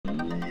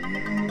Hi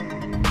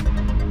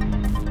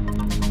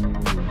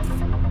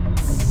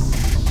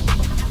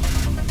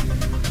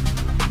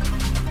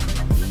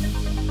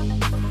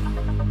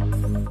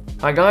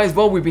guys,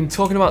 well we've been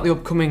talking about the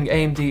upcoming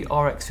AMD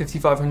RX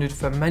 5500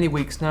 for many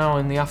weeks now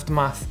in the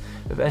aftermath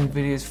of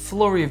Nvidia's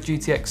flurry of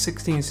GTX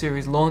 16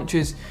 series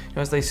launches,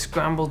 as they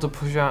scramble to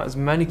push out as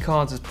many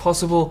cards as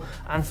possible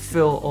and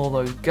fill all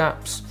those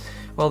gaps.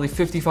 Well, the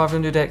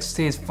 5500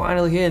 XT is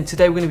finally here, and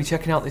today we're going to be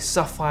checking out the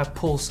Sapphire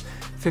Pulse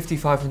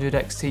 5500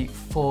 XT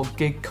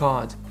 4GB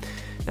card.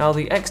 Now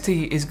the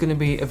XT is going to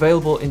be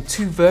available in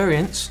two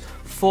variants,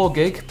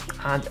 4GB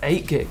and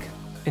 8GB.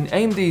 In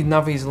AMD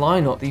Navi's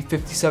lineup, the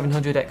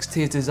 5700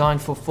 XT is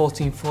designed for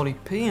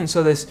 1440p, and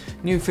so this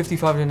new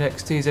 5500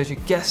 XT is, as you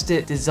guessed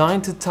it,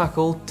 designed to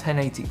tackle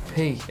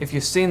 1080p. If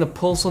you've seen the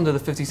Pulse under the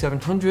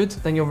 5700,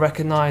 then you'll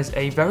recognize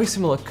a very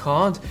similar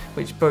card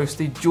which boasts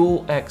the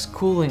dual X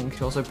cooling.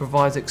 It also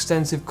provides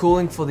extensive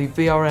cooling for the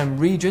VRM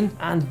region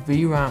and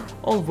VRAM,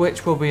 all of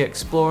which we'll be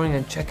exploring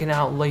and checking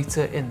out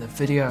later in the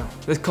video.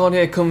 This card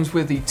here comes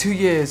with the 2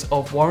 years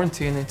of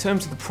warranty, and in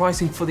terms of the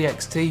pricing for the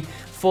XT,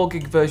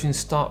 4GB versions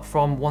start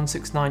from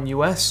 $169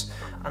 US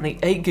and the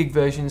 8GB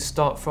versions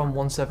start from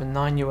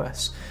 $179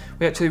 US.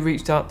 We actually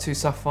reached out to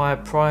Sapphire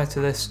prior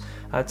to this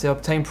to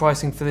obtain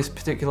pricing for this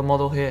particular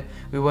model here.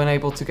 We weren't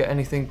able to get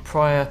anything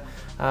prior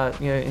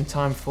in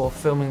time for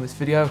filming this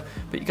video,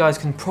 but you guys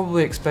can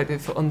probably expect it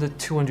for under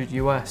 200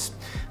 US.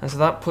 And so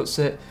that puts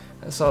it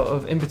sort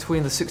of in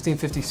between the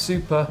 1650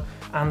 Super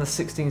and the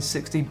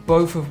 1660,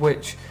 both of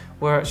which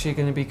we're actually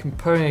going to be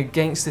comparing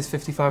against this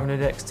 5500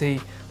 XT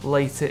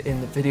later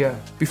in the video.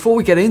 Before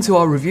we get into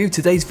our review,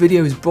 today's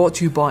video is brought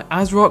to you by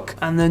ASRock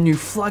and their new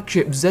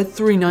flagship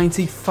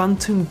Z390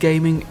 Phantom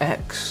Gaming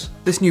X.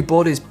 This new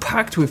board is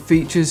packed with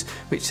features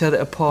which set it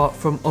apart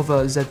from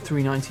other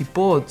Z390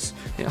 boards.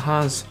 It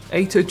has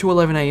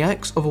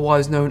 802.11ax,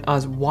 otherwise known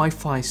as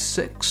Wi-Fi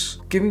 6,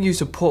 giving you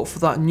support for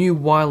that new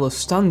wireless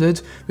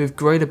standard with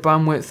greater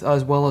bandwidth,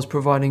 as well as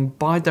providing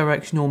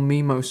bi-directional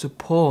MIMO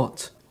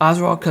support.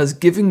 ASRock has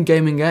given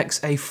Gaming X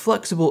a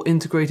flexible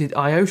integrated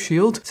I/O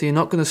shield, so you're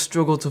not going to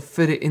struggle to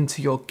fit it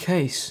into your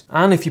case.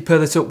 And if you pair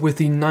this up with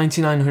the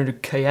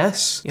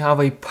 9900KS, you have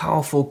a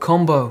powerful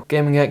combo.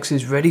 Gaming X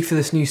is ready for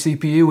this new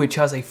CPU, which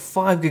has a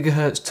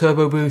 5GHz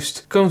turbo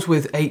boost, comes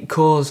with 8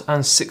 cores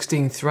and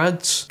 16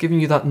 threads, giving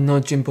you that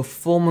nudge in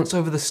performance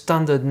over the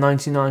standard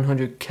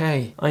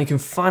 9900K. And you can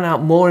find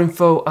out more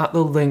info at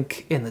the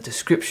link in the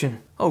description.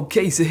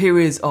 Okay, so here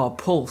is our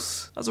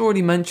Pulse. As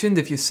already mentioned,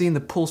 if you've seen the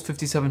Pulse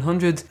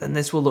 5700, then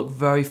this will look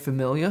very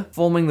familiar.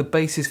 Forming the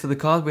basis for the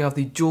card, we have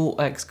the dual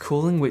X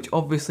cooling, which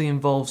obviously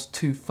involves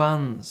 2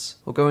 fans.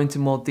 We'll go into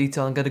more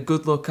detail and get a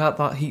good look at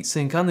that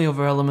heatsink and the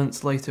other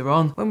elements later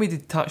on when we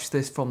detach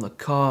this from the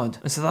card.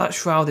 And so that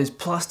shroud is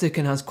plastic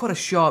and has quite a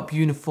sharp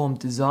uniform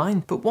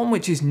design, but one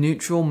which is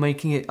neutral,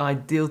 making it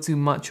ideal to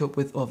match up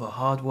with other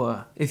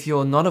hardware. If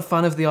you're not a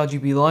fan of the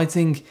RGB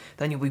lighting,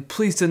 then you'll be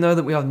pleased to know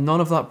that we have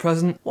none of that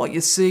present. What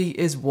you see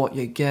is what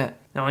you get.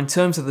 Now, in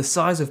terms of the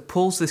size of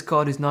Pulse, this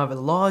card is neither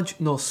large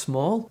nor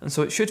small, and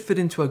so it should fit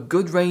into a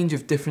good range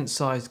of different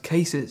sized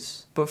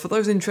cases. But for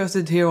those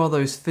interested, here are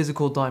those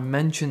physical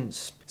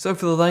dimensions. So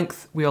for the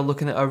length, we are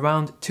looking at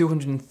around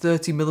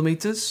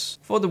 230mm.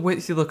 For the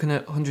width, you're looking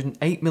at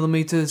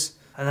 108mm,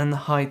 and then the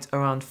height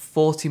around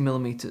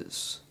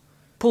 40mm.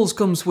 Pulse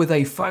comes with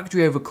a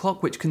factory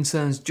overclock which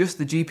concerns just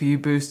the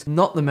GPU boost,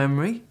 not the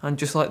memory, and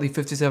just like the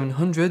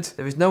 5700,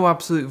 there is no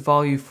absolute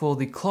value for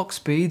the clock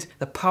speed.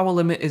 The power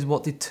limit is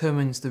what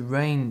determines the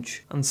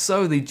range. And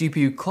so the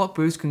GPU clock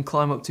boost can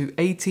climb up to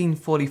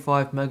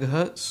 1845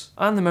 MHz,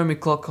 and the memory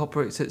clock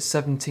operates at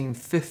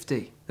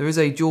 1750. There is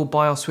a dual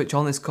BIOS switch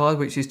on this card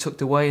which is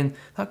tucked away, and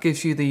that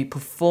gives you the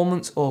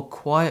performance or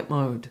quiet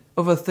mode.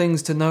 Other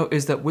things to note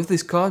is that with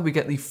this card we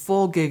get the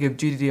 4GB of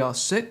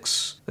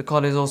GDDR6. The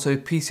card is also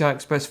PCI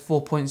Express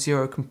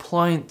 4.0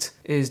 compliant,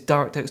 is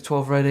DirectX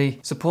 12 ready,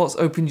 supports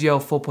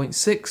OpenGL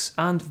 4.6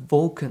 and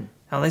Vulkan.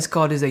 Now this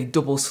card is a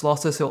double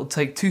slotter, so it'll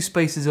take 2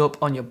 spaces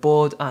up on your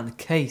board and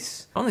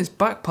case. On this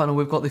back panel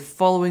we've got the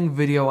following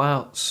video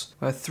outs.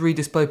 We have 3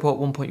 DisplayPort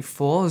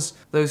 1.4s,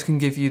 those can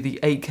give you the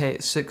 8K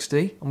at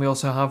 60, and we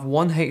also have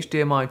one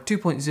HDMI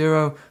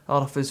 2.0 that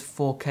offers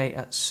 4K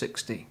at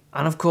 60.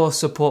 And of course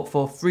support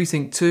for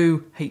FreeSync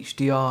 2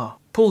 HDR.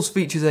 Pulse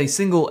features a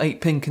single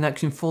 8-pin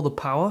connection for the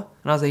power,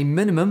 and as a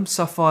minimum,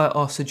 Sapphire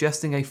are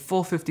suggesting a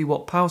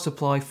 450W power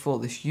supply for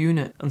this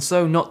unit, and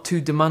so not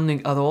too demanding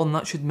at all, and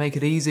that should make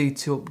it easy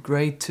to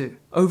upgrade to.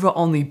 Over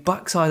on the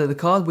back side of the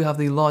card we have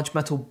the large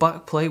metal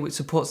backplate which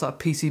supports that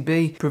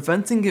PCB,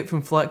 preventing it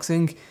from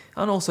flexing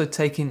and also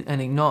taking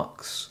any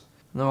knocks.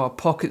 And there are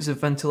pockets of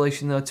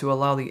ventilation there to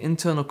allow the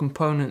internal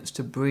components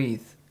to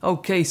breathe.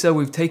 Okay, so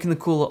we've taken the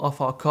cooler off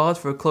our card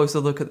for a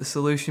closer look at the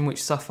solution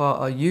which Sapphire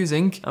are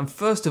using, and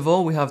first of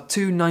all we have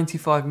 2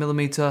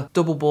 95mm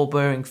double ball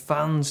bearing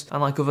fans,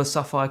 and like other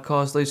Sapphire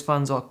cards those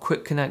fans are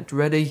quick connect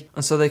ready,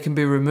 and so they can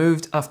be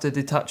removed after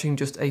detaching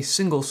just a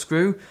single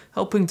screw,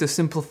 helping to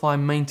simplify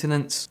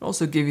maintenance and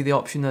also give you the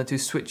option there to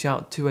switch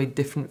out to a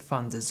different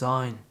fan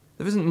design.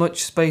 There isn't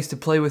much space to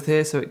play with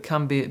here, so it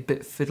can be a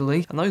bit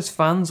fiddly. And those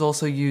fans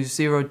also use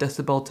 0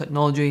 decibel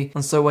technology,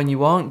 and so when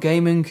you aren't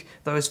gaming,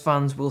 those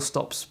fans will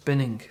stop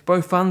spinning.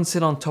 Both fans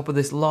sit on top of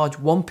this large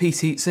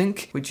one-piece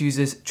heatsink, which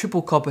uses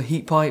triple copper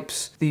heat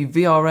pipes. The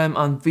VRM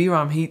and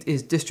VRAM heat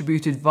is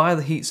distributed via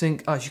the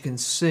heatsink, as you can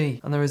see,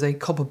 and there is a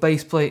copper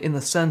base plate in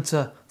the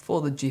center for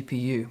the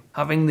GPU.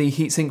 Having the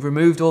heatsink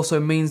removed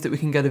also means that we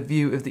can get a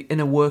view of the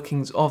inner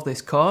workings of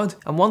this card,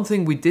 and one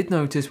thing we did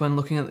notice when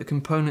looking at the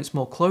components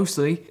more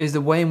closely is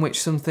the way in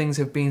which some things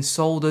have been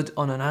soldered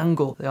on an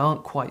angle. They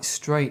aren't quite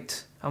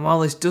straight. And while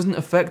this doesn't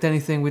affect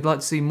anything, we'd like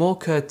to see more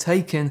care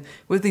taken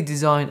with the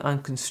design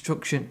and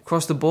construction.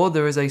 Across the board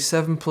there is a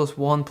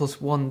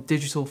 7+1+1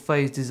 digital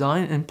phase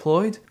design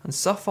employed, and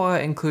Sapphire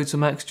includes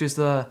some extras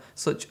there,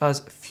 such as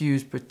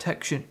fuse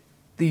protection.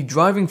 The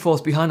driving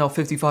force behind our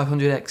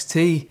 5500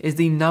 XT is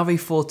the Navi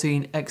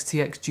 14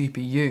 XTX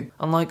GPU.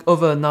 Unlike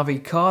other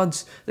Navi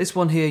cards, this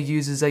one here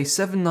uses a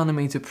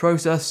 7nm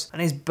process and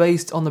is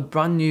based on the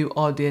brand new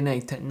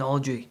RDNA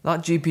technology. That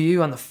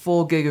GPU and the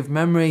 4GB of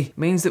memory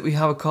means that we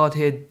have a card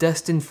here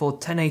destined for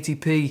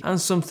 1080p and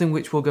something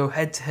which will go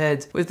head to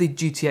head with the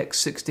GTX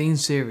 16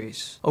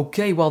 series.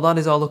 Okay, well that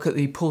is our look at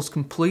the Pulse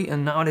complete,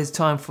 and now it is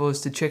time for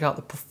us to check out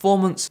the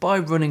performance by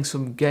running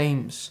some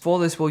games. For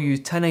this we'll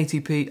use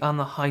 1080p and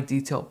the high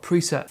detail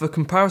preset. For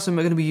comparison,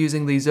 we're going to be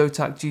using the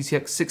Zotac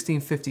GTX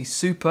 1650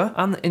 Super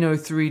and the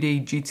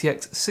Inno3D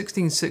GTX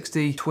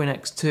 1660 Twin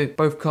X2.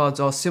 Both cards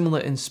are similar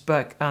in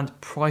spec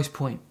and price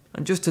point.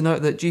 And just to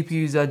note that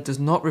GPU-Z does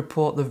not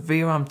report the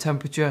VRAM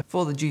temperature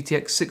for the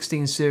GTX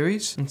 16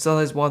 series, and so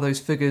that is why those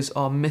figures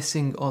are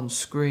missing on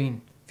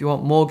screen. If you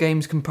want more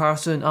games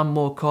comparison and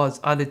more cards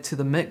added to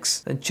the mix,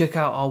 then check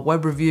out our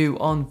web review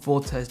on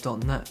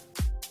Vortez.net.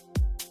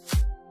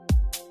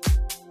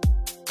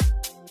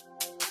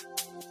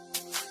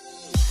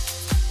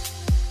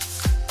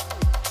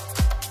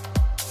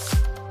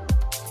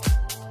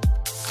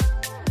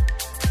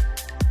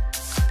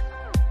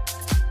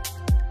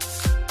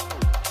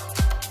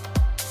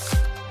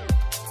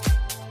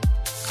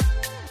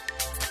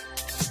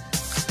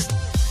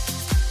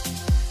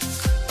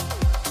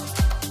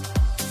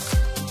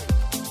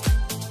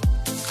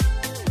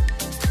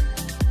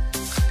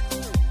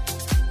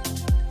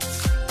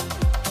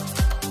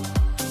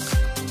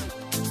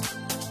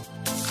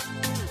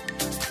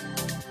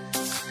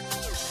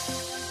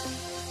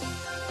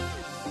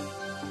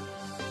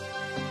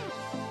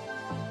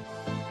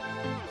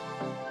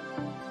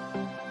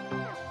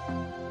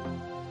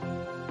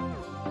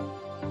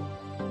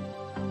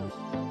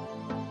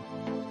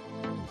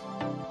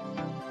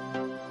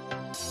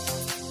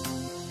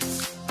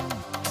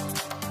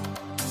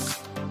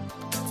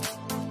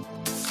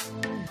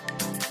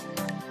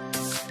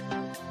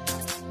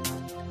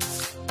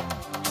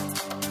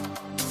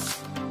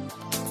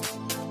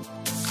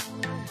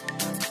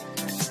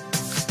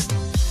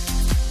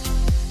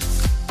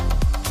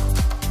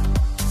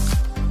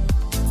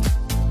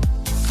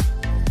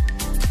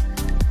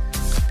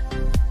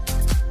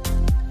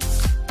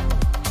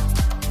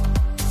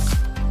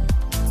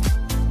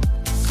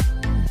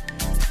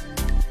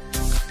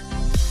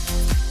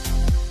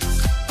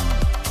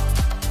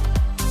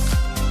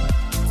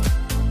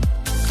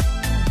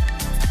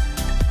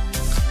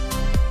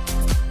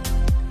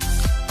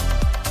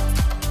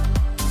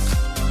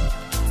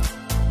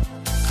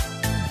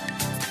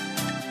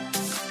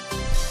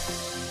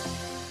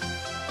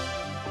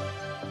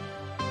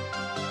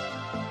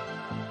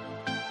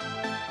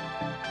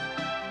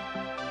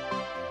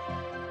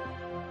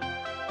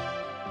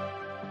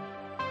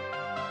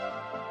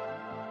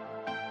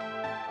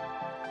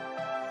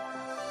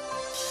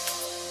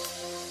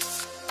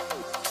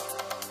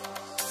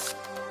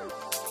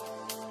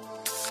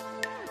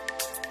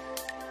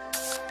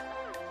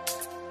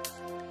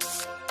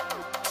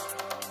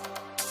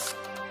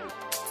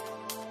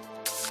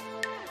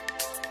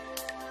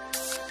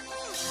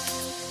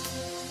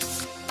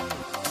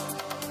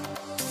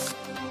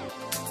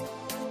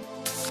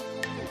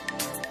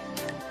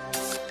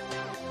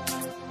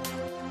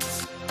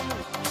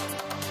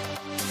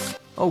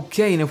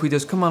 Okay, and if we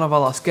just come out of our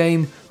last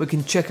game, we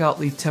can check out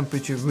the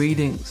temperature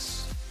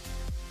readings.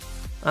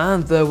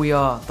 And there we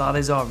are, that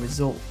is our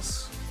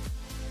results.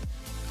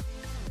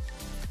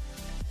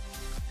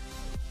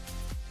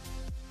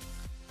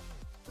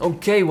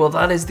 Okay, well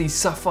that is the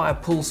Sapphire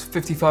Pulse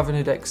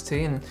 5500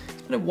 XT, and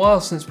it's been a while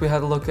since we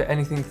had a look at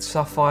anything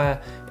Sapphire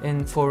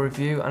in for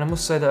review, and I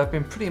must say that I've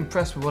been pretty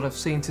impressed with what I've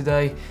seen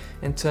today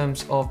in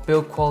terms of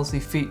build quality,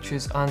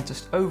 features and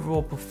just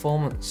overall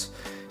performance.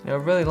 You know, I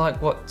really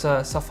like what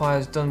Sapphire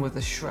has done with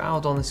the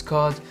shroud on this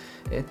card.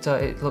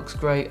 It looks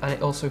great, and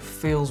it also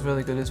feels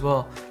really good as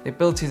well. The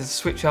ability to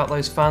switch out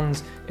those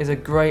fans is a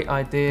great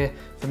idea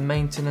for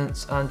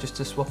maintenance and just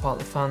to swap out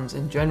the fans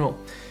in general.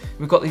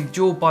 We've got the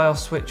dual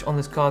BIOS switch on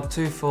this card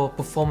too for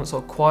performance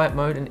or quiet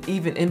mode, and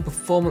even in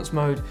performance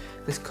mode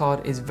this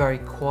card is very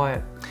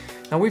quiet.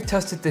 Now we've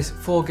tested this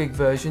 4GB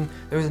version.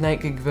 There is an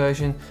 8GB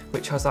version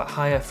which has that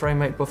higher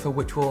frame rate buffer,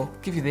 which will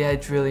give you the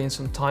edge really in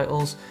some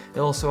titles. It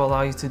also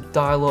allows you to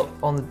dial up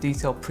on the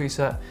detail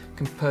preset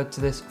compared to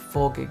this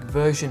 4GB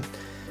version.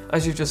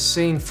 As you've just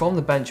seen from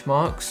the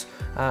benchmarks,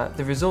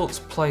 the results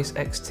place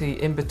XT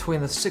in between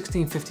the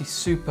 1650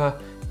 Super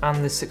and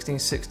the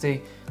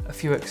 1660. A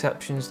few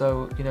exceptions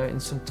though, you know, in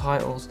some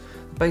titles.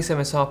 The base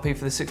MSRP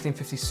for the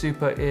 1650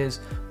 Super is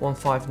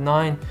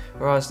 159,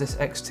 whereas this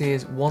XT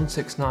is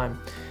 169,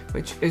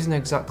 which isn't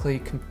exactly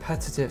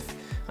competitive.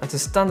 And to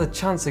stand a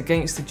chance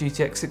against the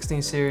GTX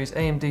 16 series,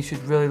 AMD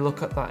should really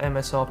look at that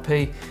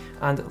MSRP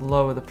and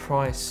lower the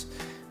price.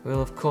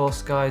 We'll of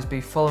course, guys,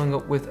 be following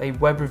up with a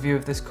web review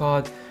of this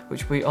card,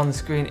 which will be on the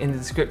screen in the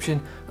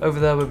description. Over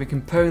there we'll be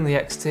comparing the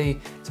XT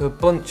to a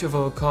bunch of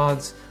other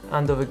cards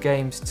and other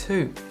games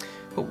too.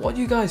 But what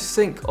do you guys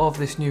think of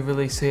this new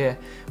release here?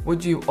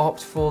 Would you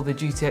opt for the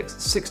GTX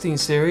 16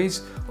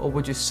 series, or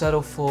would you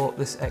settle for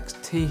this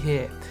XT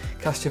here?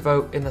 Cast your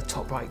vote in the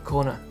top right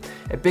corner.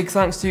 A big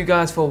thanks to you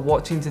guys for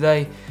watching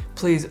today.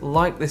 Please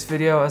like this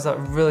video, as that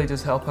really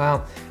does help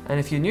out. And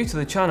if you're new to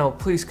the channel,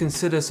 please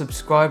consider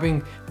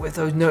subscribing with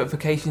those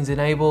notifications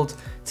enabled.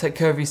 Take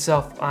care of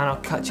yourself, and I'll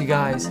catch you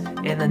guys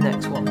in the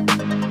next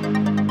one.